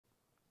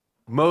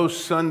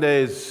Most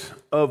Sundays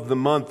of the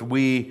month,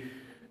 we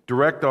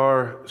direct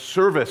our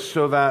service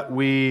so that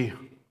we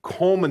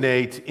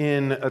culminate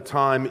in a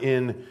time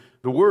in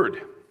the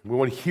Word. We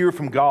want to hear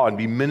from God and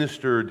be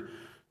ministered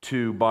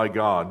to by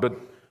God. But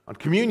on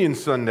Communion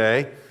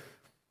Sunday,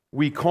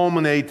 we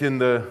culminate in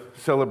the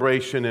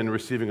celebration and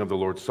receiving of the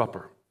Lord's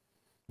Supper.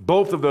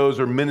 Both of those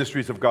are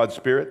ministries of God's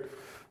Spirit.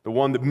 The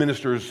one that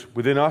ministers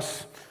within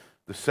us,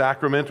 the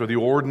sacrament or the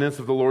ordinance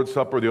of the Lord's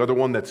Supper, the other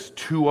one that's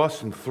to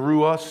us and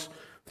through us,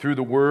 through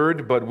the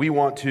Word. But we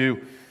want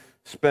to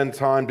spend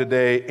time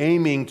today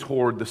aiming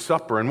toward the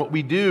supper. And what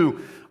we do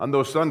on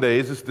those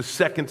Sundays, is the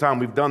second time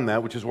we've done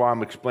that, which is why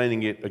I'm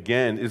explaining it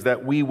again, is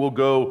that we will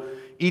go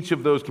each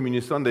of those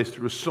Communion Sundays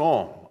through a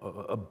psalm,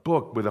 a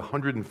book with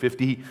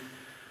 150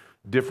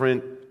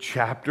 different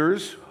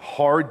chapters,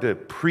 hard to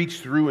preach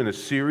through in a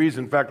series.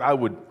 In fact, I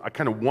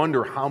kind of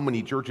wonder how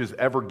many churches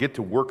ever get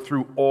to work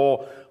through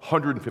all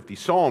 150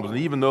 Psalms. And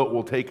even though it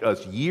will take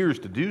us years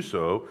to do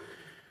so,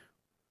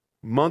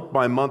 month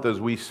by month as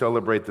we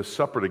celebrate the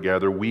supper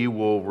together, we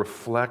will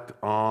reflect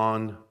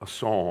on a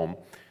psalm.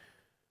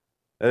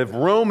 If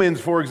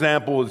Romans, for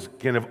example, is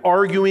kind of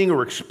arguing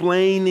or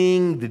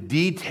explaining the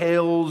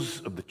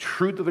details of the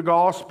truth of the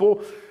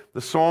gospel,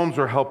 the Psalms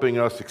are helping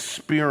us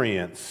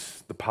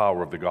experience the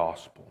power of the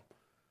gospel.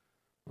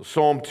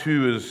 Psalm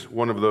 2 is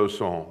one of those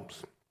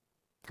psalms.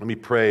 Let me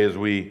pray as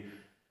we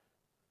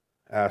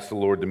ask the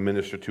Lord to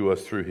minister to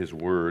us through His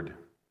Word.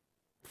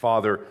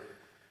 Father,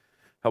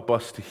 help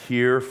us to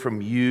hear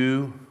from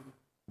you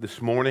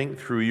this morning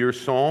through your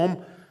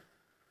psalm.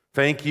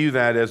 Thank you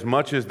that as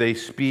much as they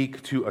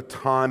speak to a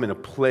time and a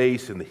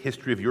place in the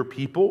history of your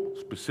people,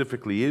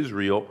 specifically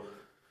Israel,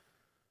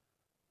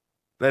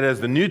 that as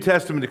the New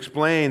Testament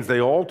explains, they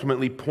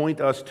ultimately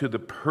point us to the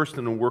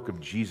person and work of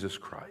Jesus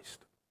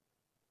Christ.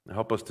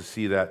 Help us to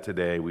see that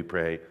today, we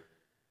pray.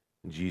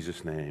 In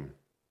Jesus' name,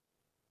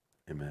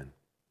 amen.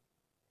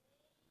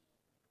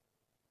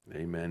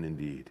 Amen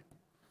indeed.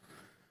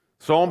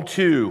 Psalm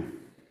 2,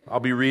 I'll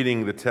be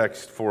reading the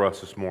text for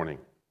us this morning.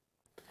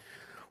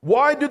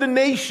 Why do the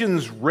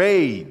nations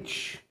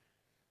rage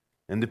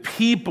and the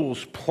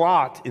peoples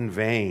plot in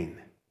vain?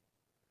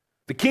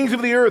 The kings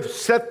of the earth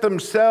set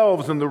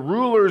themselves and the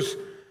rulers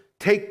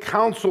take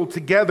counsel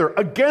together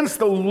against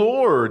the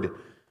Lord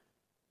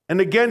and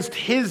against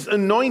His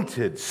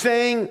anointed,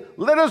 saying,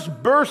 let us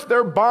burst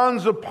their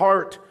bonds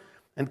apart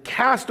and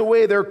cast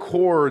away their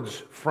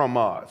cords from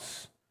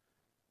us.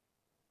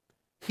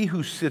 He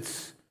who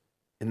sits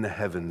in the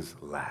heavens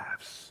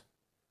laughs.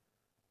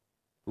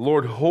 The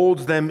Lord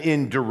holds them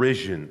in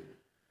derision.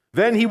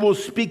 Then He will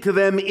speak to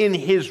them in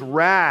His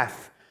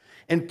wrath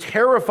and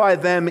terrify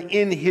them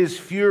in His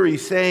fury,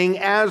 saying,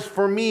 as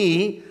for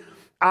me,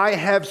 I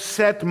have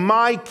set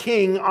my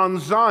king on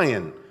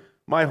Zion,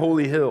 my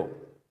holy hill.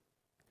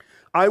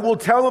 I will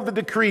tell of the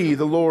decree.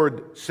 The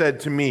Lord said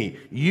to me,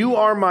 you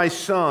are my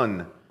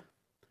son.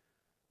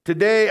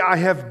 Today I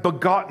have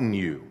begotten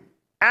you.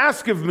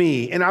 Ask of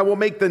me, and I will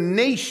make the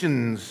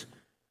nations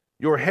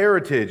your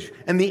heritage,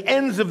 and the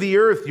ends of the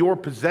earth your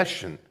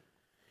possession.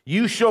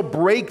 You shall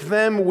break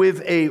them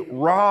with a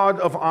rod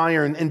of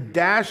iron and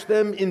dash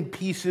them in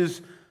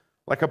pieces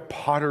like a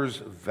potter's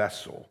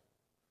vessel.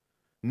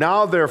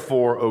 Now,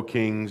 therefore, O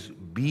kings,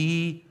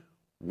 be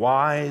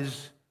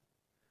wise,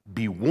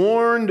 be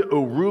warned,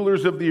 O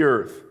rulers of the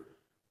earth.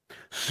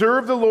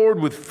 Serve the Lord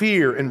with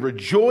fear and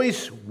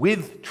rejoice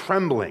with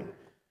trembling.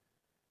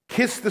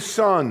 Kiss the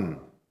Son,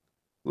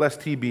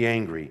 lest He be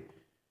angry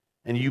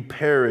and you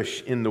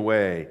perish in the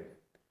way,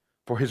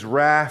 for His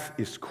wrath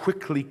is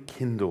quickly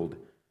kindled.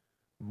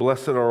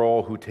 Blessed are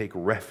all who take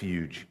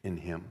refuge in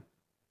Him.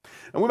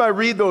 And when I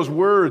read those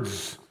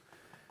words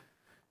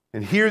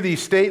and hear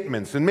these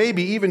statements, and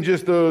maybe even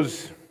just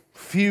those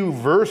few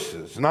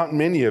verses, not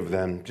many of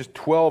them, just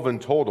 12 in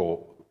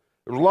total,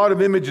 there's a lot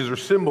of images or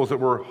symbols that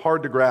were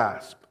hard to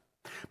grasp.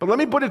 But let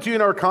me put it to you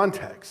in our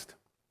context.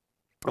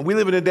 And we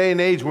live in a day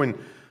and age when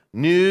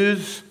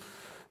news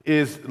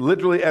is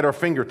literally at our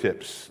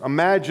fingertips.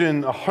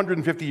 Imagine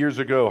 150 years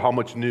ago how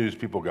much news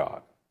people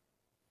got.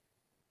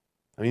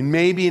 I mean,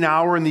 maybe an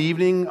hour in the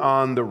evening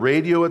on the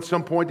radio at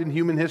some point in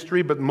human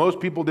history, but most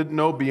people didn't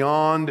know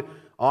beyond,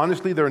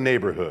 honestly, their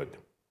neighborhood.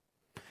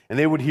 And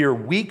they would hear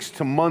weeks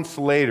to months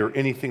later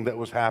anything that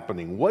was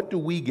happening. What do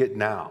we get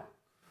now?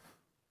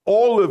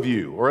 All of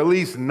you, or at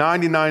least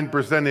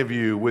 99% of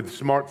you with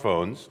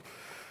smartphones,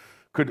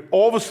 could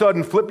all of a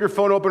sudden flip your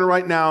phone open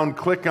right now and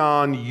click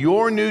on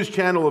your news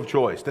channel of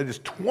choice. That is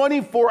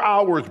 24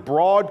 hours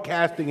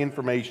broadcasting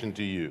information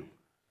to you.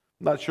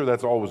 I'm not sure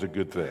that's always a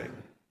good thing.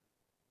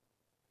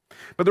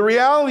 But the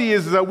reality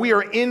is that we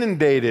are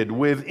inundated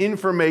with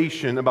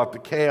information about the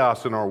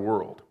chaos in our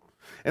world.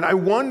 And I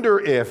wonder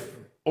if,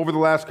 over the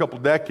last couple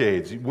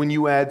decades, when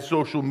you add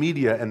social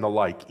media and the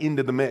like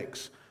into the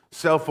mix,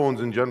 cell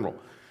phones in general,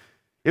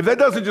 if that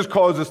doesn't just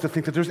cause us to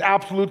think that there's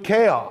absolute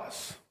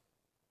chaos.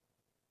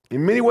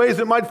 In many ways,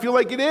 it might feel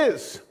like it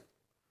is.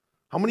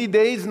 How many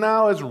days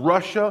now has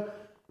Russia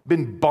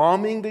been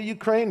bombing the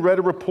Ukraine? Read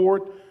a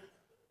report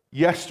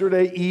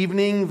yesterday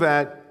evening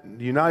that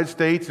the United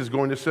States is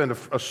going to send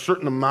a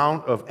certain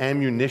amount of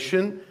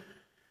ammunition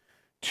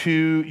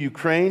to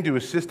Ukraine to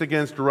assist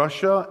against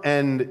Russia,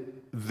 and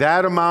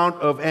that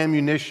amount of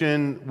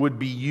ammunition would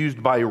be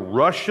used by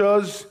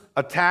Russia's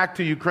attack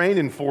to Ukraine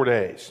in 4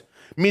 days,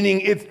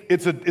 meaning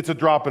it's a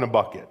drop in a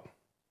bucket.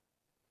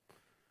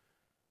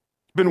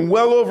 It's been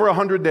well over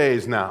 100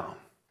 days now.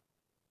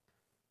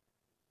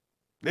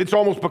 It's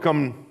almost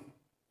become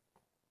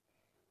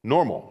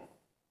normal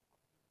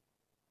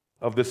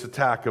of this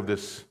attack of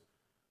this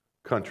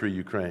country,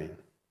 Ukraine.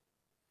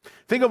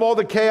 Think of all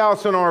the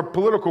chaos in our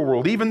political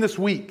world, even this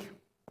week.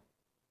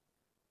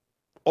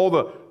 All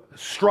the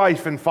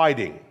strife and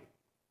fighting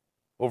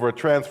over a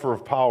transfer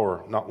of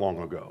power not long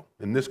ago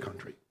in this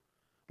country,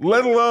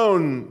 let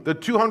alone the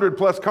 200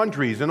 plus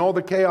countries and all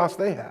the chaos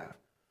they have.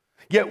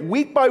 Yet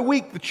week by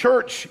week, the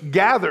church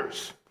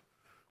gathers.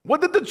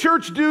 What did the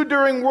church do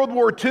during World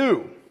War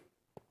II?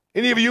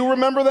 Any of you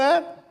remember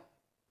that?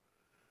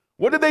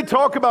 What did they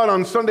talk about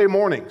on Sunday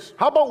mornings?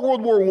 How about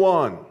World War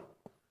I?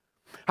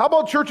 How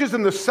about churches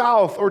in the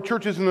South or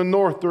churches in the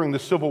North during the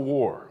Civil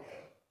War?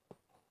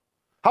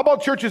 How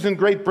about churches in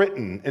Great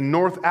Britain, in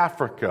North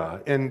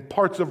Africa, in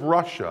parts of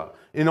Russia,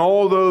 in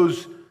all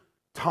those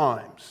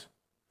times?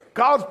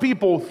 God's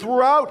people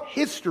throughout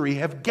history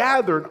have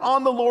gathered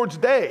on the Lord's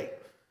Day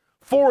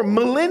for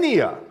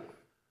millennia.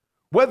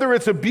 Whether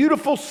it's a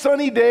beautiful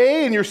sunny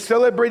day and you're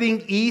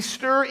celebrating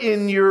Easter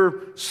in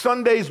your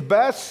Sunday's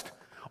best,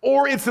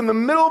 or it's in the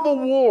middle of a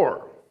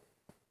war,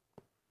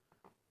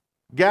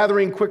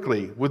 gathering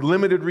quickly with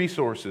limited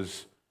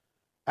resources,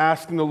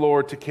 asking the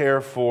Lord to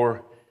care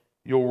for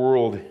your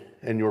world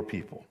and your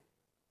people.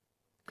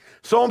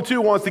 Psalm 2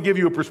 wants to give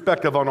you a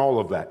perspective on all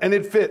of that, and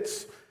it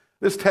fits.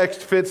 This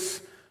text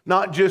fits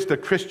not just a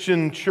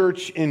Christian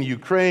church in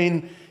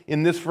Ukraine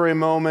in this very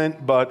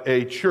moment, but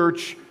a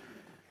church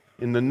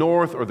in the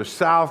North or the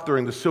South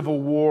during the Civil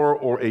War,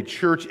 or a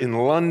church in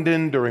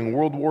London during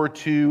World War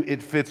II.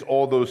 It fits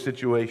all those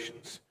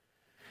situations.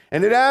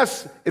 And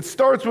it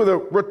starts with a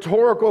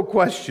rhetorical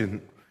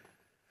question,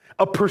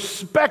 a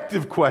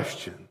perspective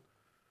question.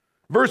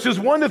 Verses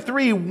 1 to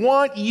 3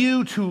 want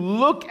you to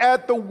look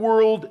at the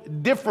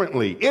world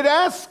differently. It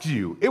asks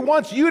you, it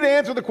wants you to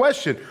answer the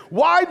question,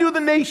 why do the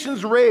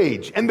nations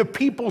rage and the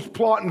peoples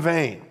plot in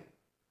vain?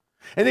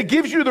 And it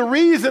gives you the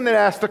reason it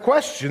asks the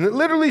question. It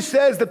literally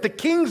says that the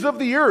kings of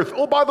the earth,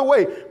 oh, by the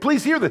way,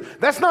 please hear this,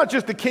 that's not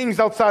just the kings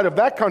outside of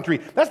that country,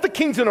 that's the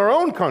kings in our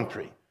own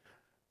country.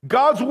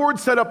 God's word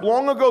set up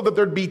long ago that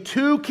there'd be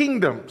two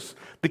kingdoms,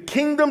 the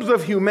kingdoms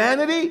of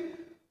humanity,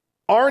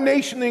 our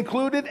nation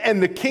included,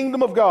 and the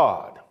kingdom of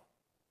God.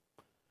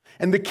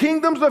 And the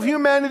kingdoms of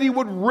humanity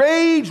would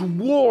wage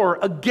war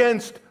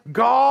against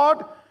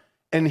God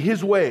and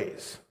his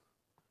ways.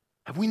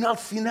 Have we not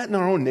seen that in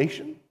our own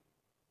nation?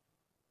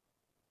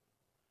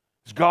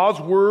 Is God's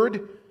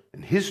word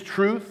and his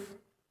truth,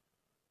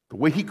 the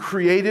way he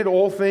created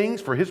all things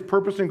for his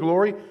purpose and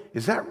glory,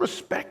 is that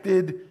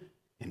respected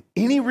in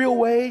any real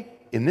way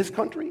in this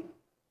country?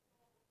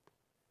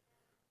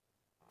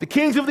 The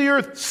kings of the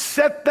earth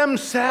set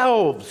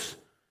themselves.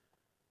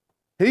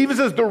 It even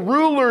says the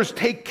rulers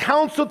take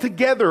counsel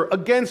together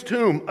against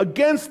whom?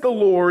 Against the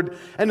Lord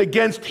and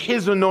against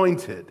his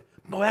anointed.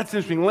 Well, that's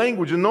interesting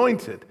language,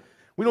 anointed.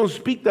 We don't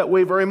speak that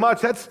way very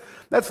much.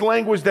 That's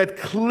language that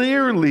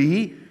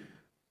clearly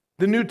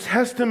the New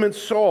Testament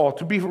saw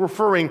to be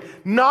referring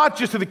not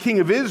just to the king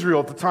of Israel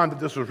at the time that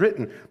this was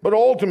written, but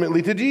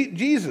ultimately to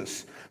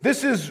Jesus.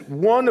 This is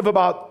one of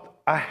about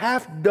a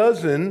half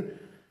dozen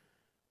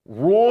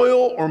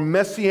royal or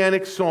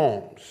messianic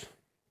psalms.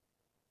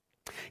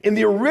 In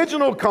the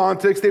original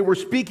context, they were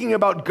speaking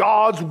about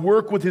God's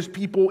work with his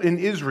people in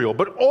Israel.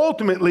 But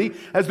ultimately,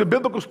 as the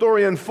biblical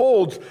story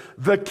unfolds,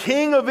 the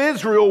king of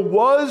Israel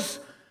was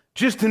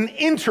just an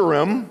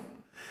interim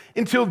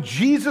until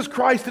Jesus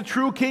Christ, the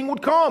true king,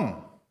 would come.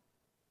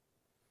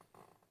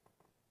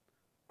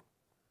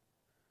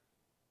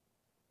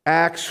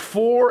 Acts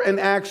 4 and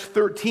Acts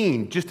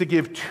 13, just to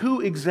give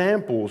two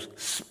examples,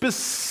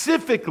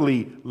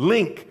 specifically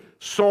link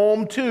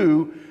Psalm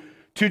 2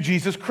 to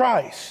Jesus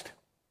Christ.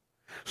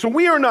 So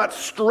we are not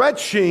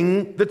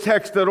stretching the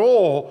text at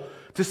all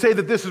to say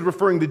that this is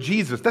referring to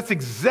Jesus. That's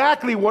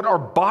exactly what our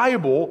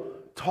Bible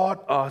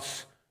taught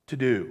us to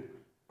do.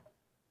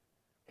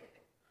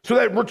 So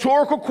that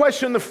rhetorical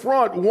question in the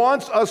front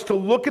wants us to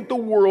look at the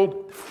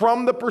world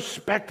from the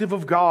perspective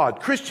of God.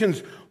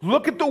 Christians,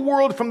 look at the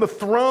world from the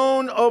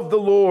throne of the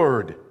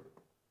Lord.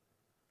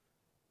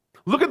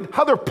 Look at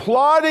how they're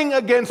plotting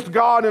against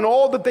God in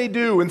all that they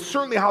do, and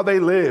certainly how they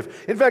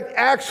live. In fact,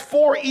 Acts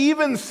 4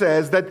 even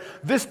says that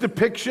this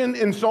depiction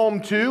in Psalm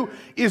 2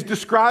 is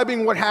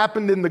describing what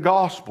happened in the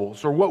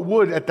Gospels, or what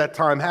would at that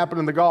time happen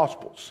in the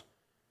Gospels,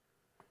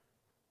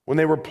 when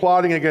they were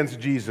plotting against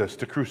Jesus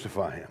to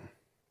crucify him.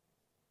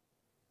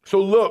 So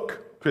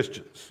look,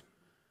 Christians,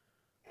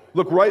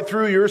 look right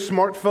through your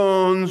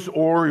smartphones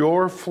or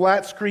your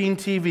flat screen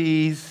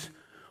TVs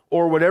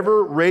or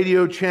whatever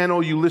radio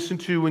channel you listen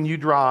to when you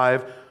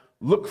drive.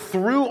 Look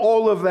through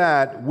all of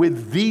that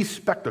with these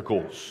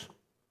spectacles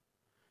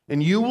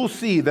And you will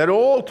see that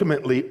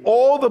ultimately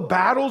all the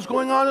battles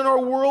going on in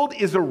our world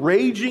is a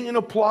raging and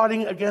a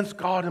plotting against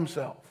God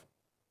himself.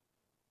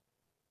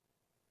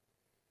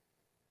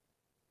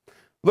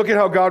 Look at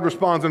how God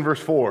responds in verse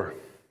 4.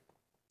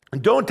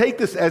 And don't take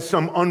this as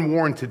some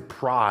unwarranted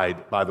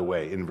pride, by the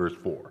way, in verse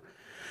 4.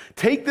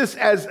 Take this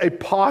as a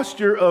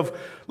posture of,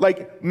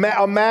 like,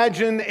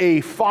 imagine a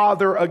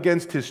father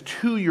against his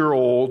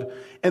 2-year-old,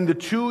 and the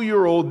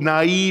 2-year-old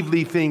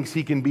naively thinks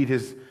he can beat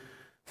his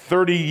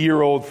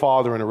 30-year-old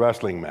father in a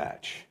wrestling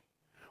match.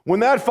 When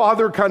that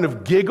father kind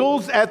of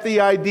giggles at the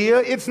idea,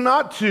 it's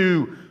not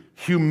to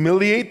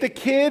humiliate the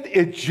kid,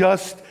 it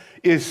just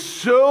is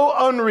so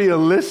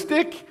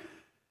unrealistic,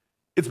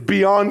 it's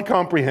beyond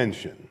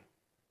comprehension.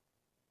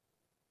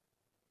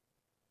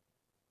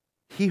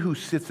 He who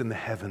sits in the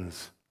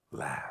heavens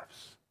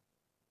laughs.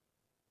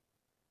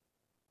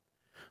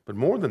 But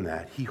more than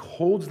that, he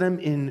holds them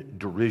in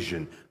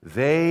derision.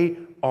 They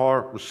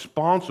are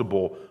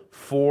responsible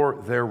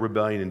for their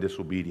rebellion and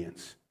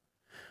disobedience.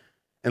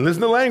 And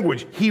listen to the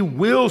language. He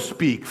will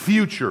speak,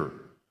 future.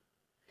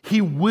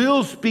 He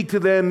will speak to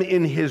them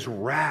in his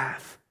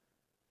wrath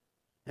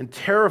and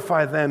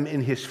terrify them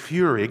in his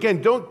fury.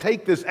 Again, don't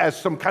take this as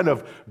some kind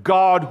of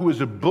God who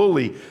is a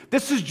bully.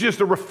 This is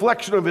just a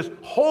reflection of his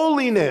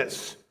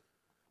holiness.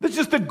 This is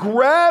just the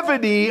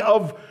gravity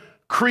of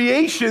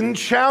creation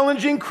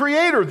challenging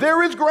creator.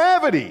 There is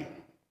gravity.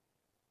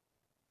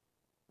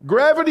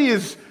 Gravity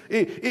is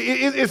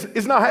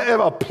not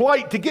a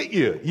plight to get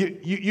you.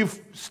 You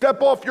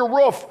step off your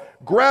roof,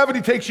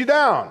 gravity takes you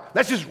down.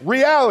 That's just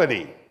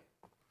reality.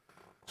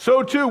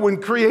 So too,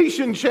 when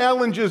creation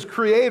challenges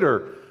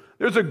creator,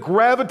 there's a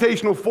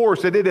gravitational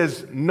force that it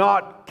has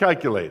not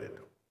calculated.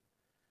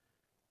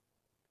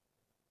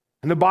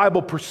 And the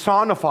Bible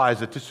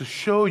personifies it just to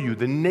show you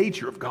the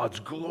nature of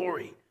God's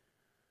glory.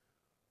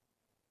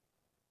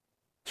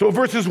 So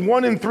verses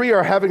 1 and 3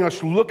 are having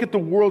us look at the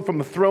world from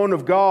the throne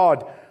of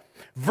God.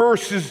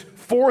 Verses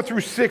 4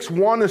 through 6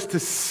 want us to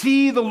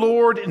see the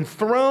Lord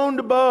enthroned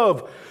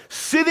above,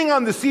 sitting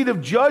on the seat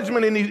of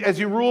judgment as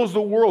he rules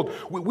the world.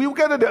 We've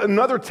got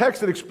another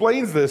text that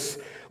explains this.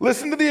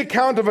 Listen to the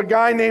account of a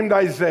guy named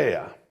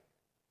Isaiah.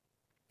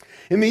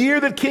 In the year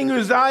that King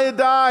Uzziah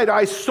died,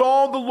 I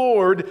saw the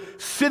Lord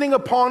sitting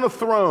upon a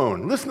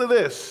throne. Listen to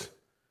this.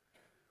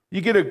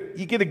 You get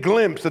a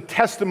glimpse, a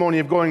testimony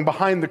of going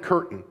behind the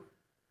curtain.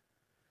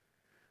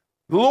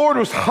 The Lord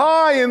was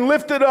high and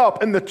lifted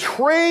up, and the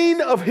train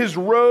of his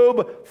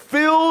robe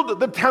filled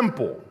the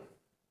temple.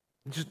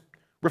 Just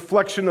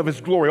reflection of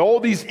his glory. All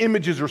these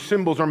images or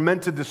symbols are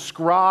meant to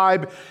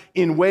describe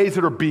in ways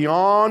that are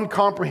beyond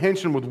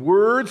comprehension with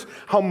words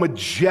how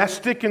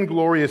majestic and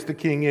glorious the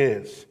King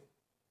is.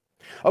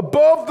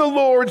 Above the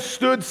Lord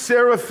stood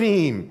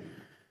seraphim,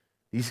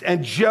 these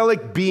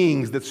angelic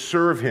beings that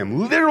serve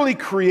him, literally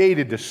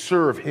created to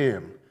serve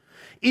him.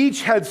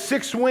 Each had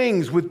 6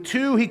 wings. With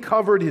 2 he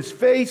covered his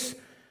face,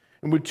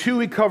 and with 2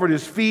 he covered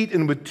his feet,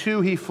 and with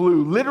 2 he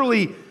flew.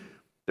 Literally,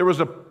 there was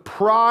a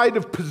pride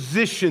of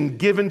position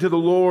given to the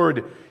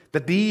Lord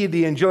that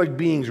the angelic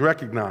beings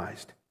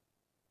recognized.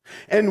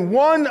 And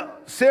one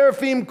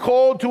seraphim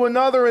called to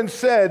another and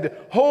said,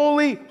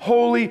 Holy,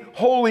 holy,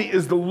 holy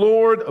is the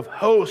Lord of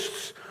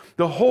hosts.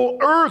 The whole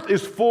earth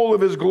is full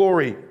of his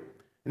glory.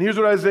 And here's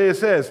what Isaiah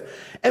says.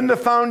 And the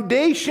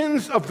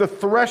foundations of the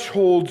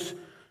thresholds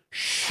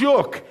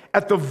shook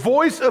at the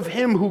voice of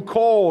him who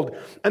called,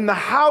 and the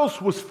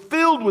house was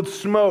filled with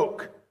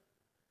smoke.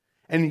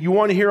 And you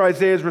want to hear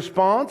Isaiah's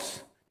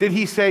response? Did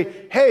he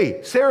say,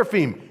 hey,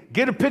 seraphim,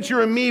 get a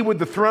picture of me with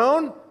the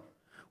throne?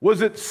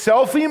 Was it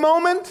selfie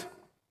moment?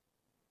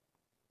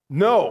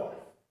 No.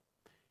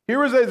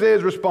 Here is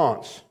Isaiah's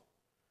response.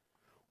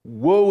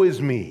 Woe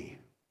is me.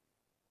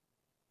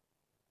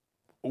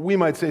 We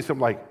might say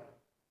something like,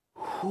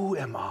 who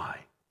am I?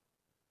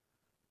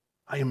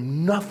 I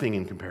am nothing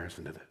in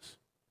comparison to this.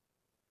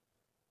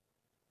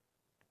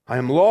 I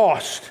am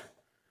lost.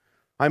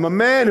 I'm a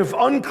man of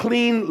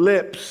unclean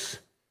lips.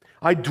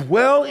 I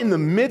dwell in the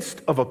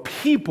midst of a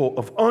people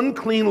of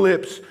unclean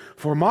lips,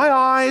 for my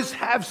eyes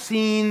have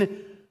seen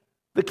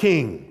the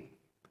King,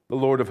 the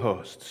Lord of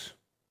hosts.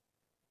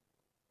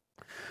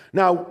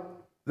 Now,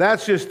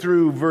 that's just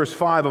through verse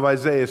 5 of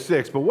Isaiah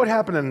 6, but what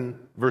happened in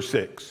verse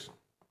 6?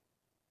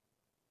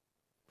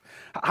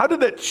 How did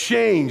that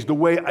change the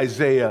way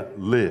Isaiah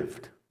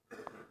lived?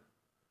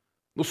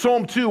 Well,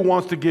 Psalm 2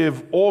 wants to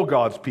give all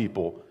God's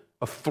people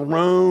a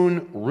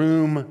throne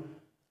room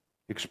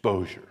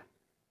exposure.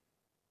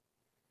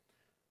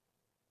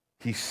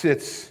 He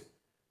sits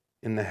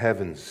in the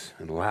heavens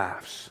and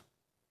laughs.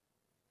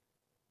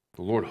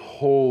 The Lord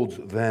holds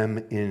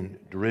them in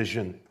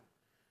derision.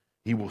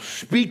 He will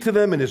speak to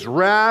them in his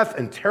wrath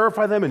and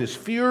terrify them in his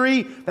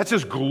fury. That's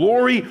his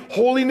glory,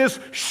 holiness,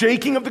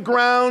 shaking of the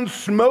ground,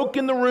 smoke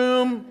in the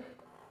room.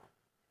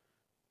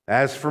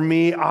 As for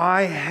me,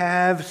 I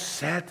have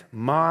set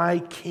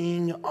my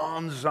King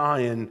on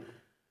Zion,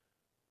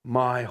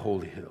 my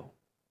holy hill.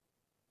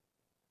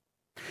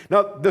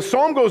 Now, the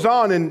psalm goes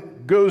on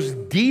and goes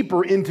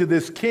deeper into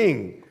this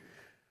king.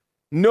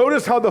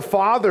 Notice how the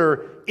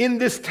Father in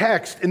this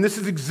text, and this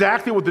is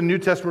exactly what the New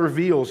Testament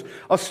reveals,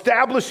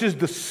 establishes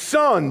the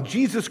Son,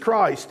 Jesus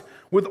Christ,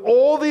 with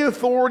all the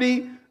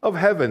authority of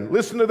heaven.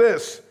 Listen to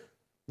this.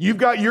 You've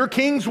got your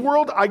king's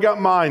world, I got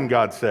mine,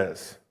 God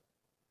says.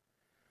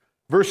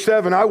 Verse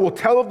 7, I will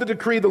tell of the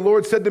decree the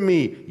Lord said to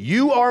me,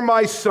 you are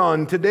my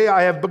son, today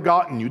I have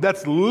begotten you.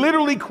 That's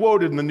literally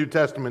quoted in the New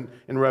Testament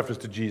in reference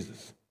to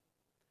Jesus.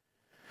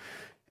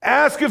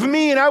 Ask of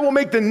me, and I will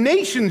make the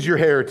nations your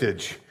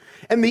heritage,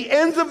 and the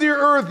ends of the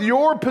earth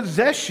your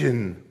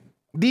possession.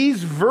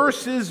 These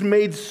verses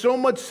made so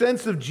much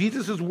sense of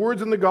Jesus'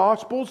 words in the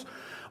Gospels.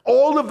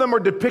 All of them are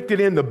depicted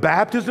in the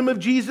baptism of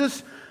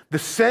Jesus,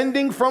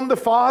 descending from the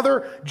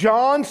Father.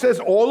 John says,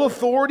 all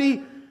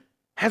authority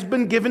has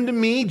been given to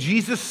me.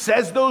 Jesus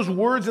says those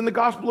words in the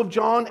Gospel of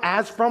John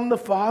as from the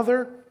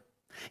Father.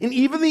 And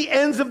even the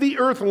ends of the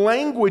earth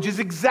language is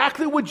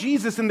exactly what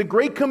Jesus in the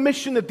Great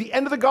Commission at the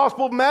end of the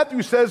Gospel of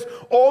Matthew says,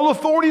 all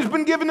authority has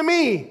been given to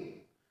me.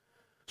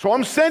 So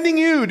I'm sending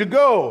you to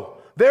go,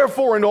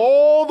 therefore, in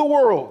all the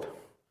world,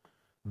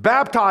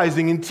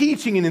 baptizing and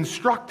teaching and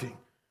instructing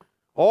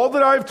all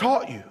that I've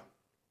taught you,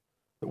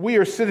 that we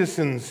are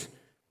citizens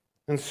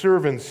and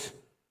servants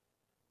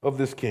of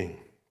this King.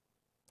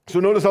 So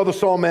notice how the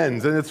psalm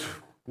ends, and it's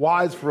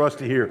wise for us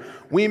to hear.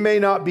 We may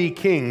not be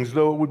kings,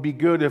 though it would be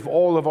good if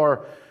all of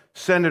our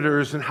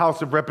senators and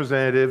House of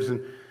Representatives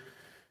and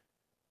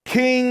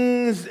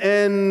kings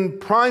and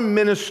prime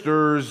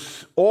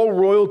ministers, all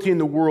royalty in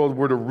the world,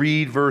 were to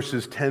read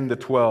verses 10 to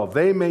 12.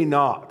 They may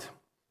not,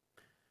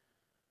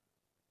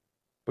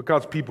 but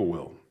God's people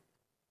will.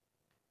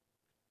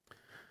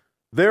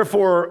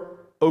 Therefore,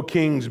 O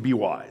kings, be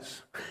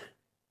wise.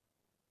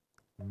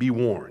 Be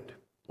warned,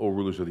 O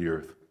rulers of the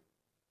earth.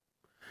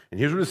 And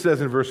here's what it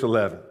says in verse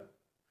 11.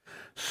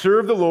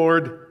 Serve the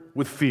Lord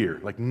with fear.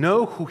 Like,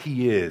 know who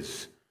he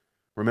is.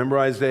 Remember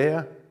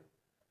Isaiah?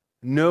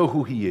 Know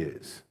who he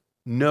is.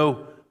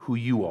 Know who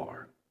you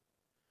are.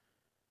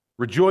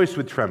 Rejoice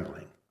with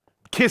trembling.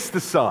 Kiss the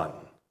Son.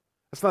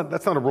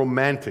 That's not a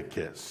romantic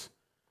kiss.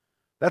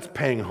 That's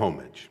paying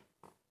homage.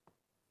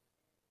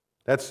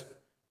 That's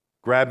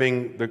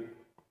grabbing the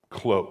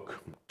cloak,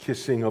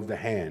 kissing of the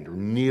hand, or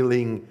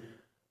kneeling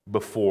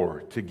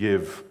before to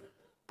give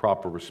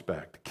proper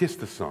respect. Kiss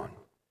the Son,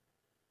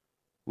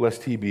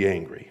 lest he be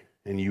angry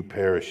and you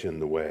perish in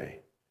the way.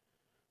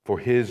 For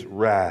his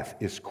wrath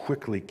is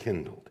quickly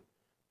kindled.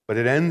 But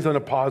it ends on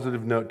a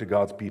positive note to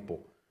God's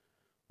people.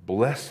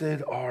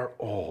 Blessed are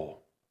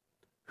all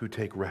who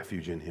take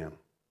refuge in him.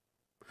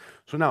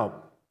 So now,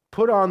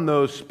 put on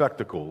those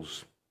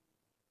spectacles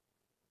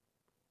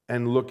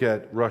and look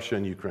at Russia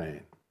and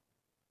Ukraine.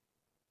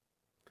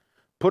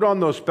 Put on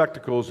those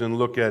spectacles and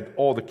look at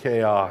all the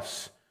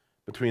chaos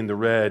between the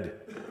red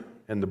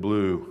and the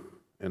blue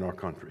in our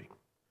country.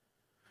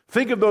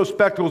 Think of those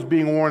spectacles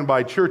being worn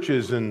by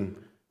churches in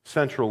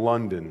central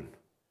London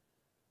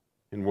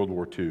in World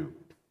War II,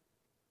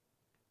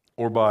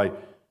 or by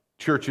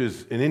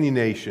churches in any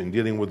nation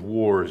dealing with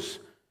wars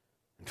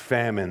and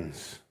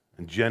famines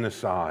and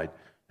genocide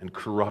and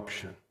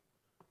corruption.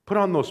 Put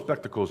on those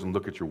spectacles and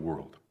look at your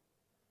world.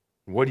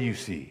 What do you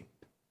see?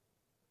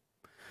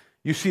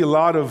 You see a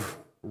lot of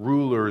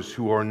rulers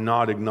who are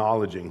not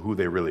acknowledging who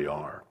they really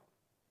are.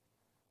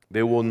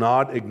 They will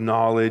not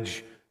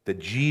acknowledge that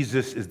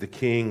Jesus is the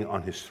king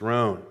on his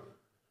throne.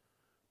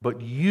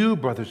 But you,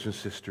 brothers and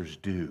sisters,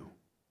 do.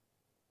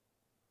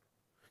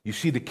 You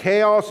see the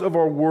chaos of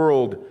our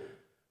world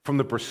from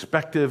the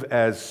perspective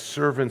as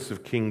servants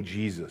of King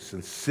Jesus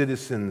and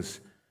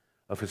citizens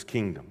of his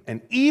kingdom.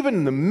 And even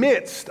in the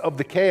midst of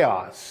the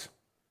chaos,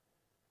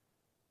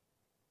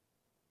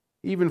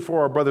 even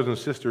for our brothers and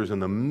sisters in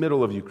the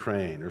middle of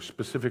Ukraine, or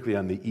specifically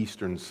on the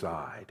eastern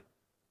side,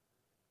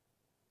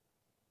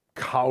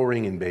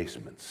 cowering in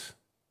basements,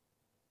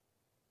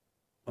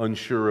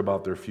 unsure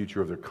about their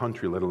future of their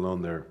country, let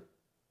alone their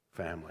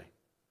family.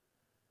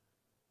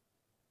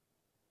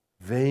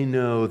 They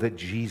know that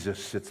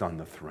Jesus sits on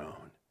the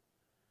throne.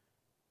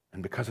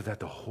 And because of that,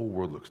 the whole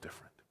world looks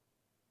different.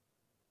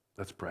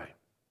 Let's pray.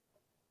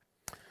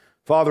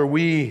 Father,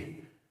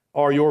 we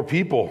are your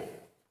people.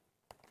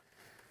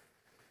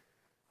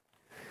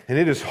 And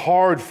it is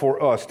hard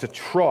for us to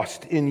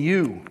trust in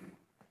you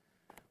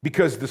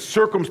because the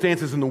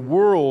circumstances in the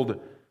world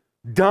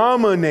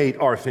dominate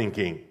our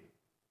thinking.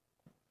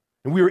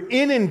 And we are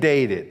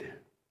inundated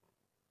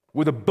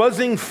with a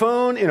buzzing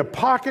phone in a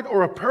pocket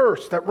or a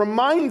purse that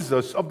reminds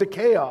us of the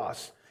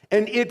chaos.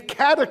 And it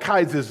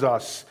catechizes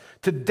us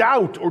to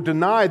doubt or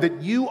deny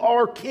that you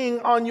are king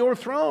on your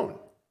throne.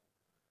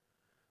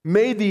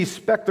 May these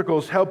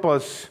spectacles help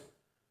us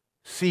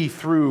see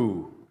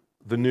through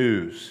the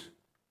news,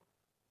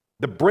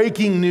 the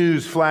breaking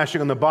news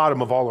flashing on the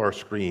bottom of all our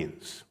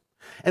screens.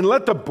 And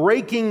let the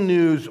breaking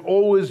news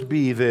always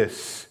be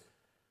this: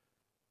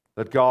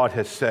 that God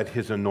has set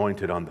his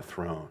anointed on the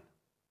throne.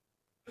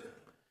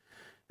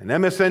 And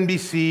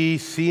MSNBC,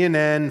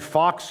 CNN,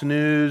 Fox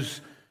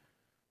News,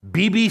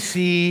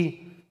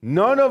 BBC,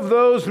 none of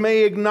those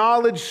may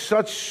acknowledge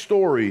such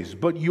stories,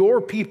 but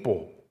your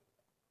people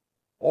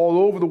all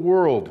over the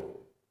world,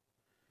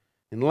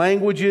 in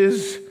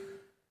languages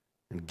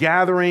and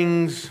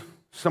gatherings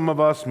some of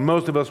us,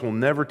 most of us will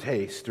never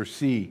taste or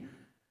see.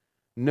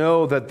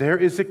 Know that there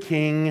is a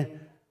king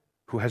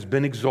who has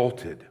been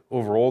exalted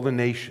over all the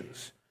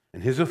nations,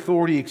 and his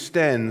authority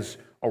extends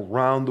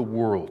around the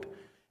world.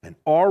 And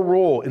our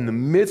role in the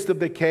midst of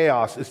the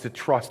chaos is to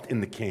trust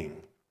in the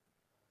king.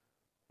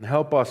 And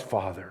help us,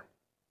 Father,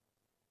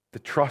 to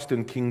trust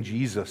in King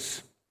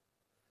Jesus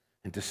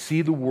and to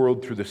see the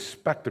world through the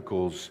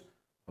spectacles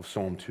of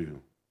Psalm 2.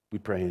 We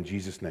pray in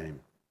Jesus' name.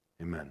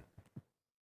 Amen.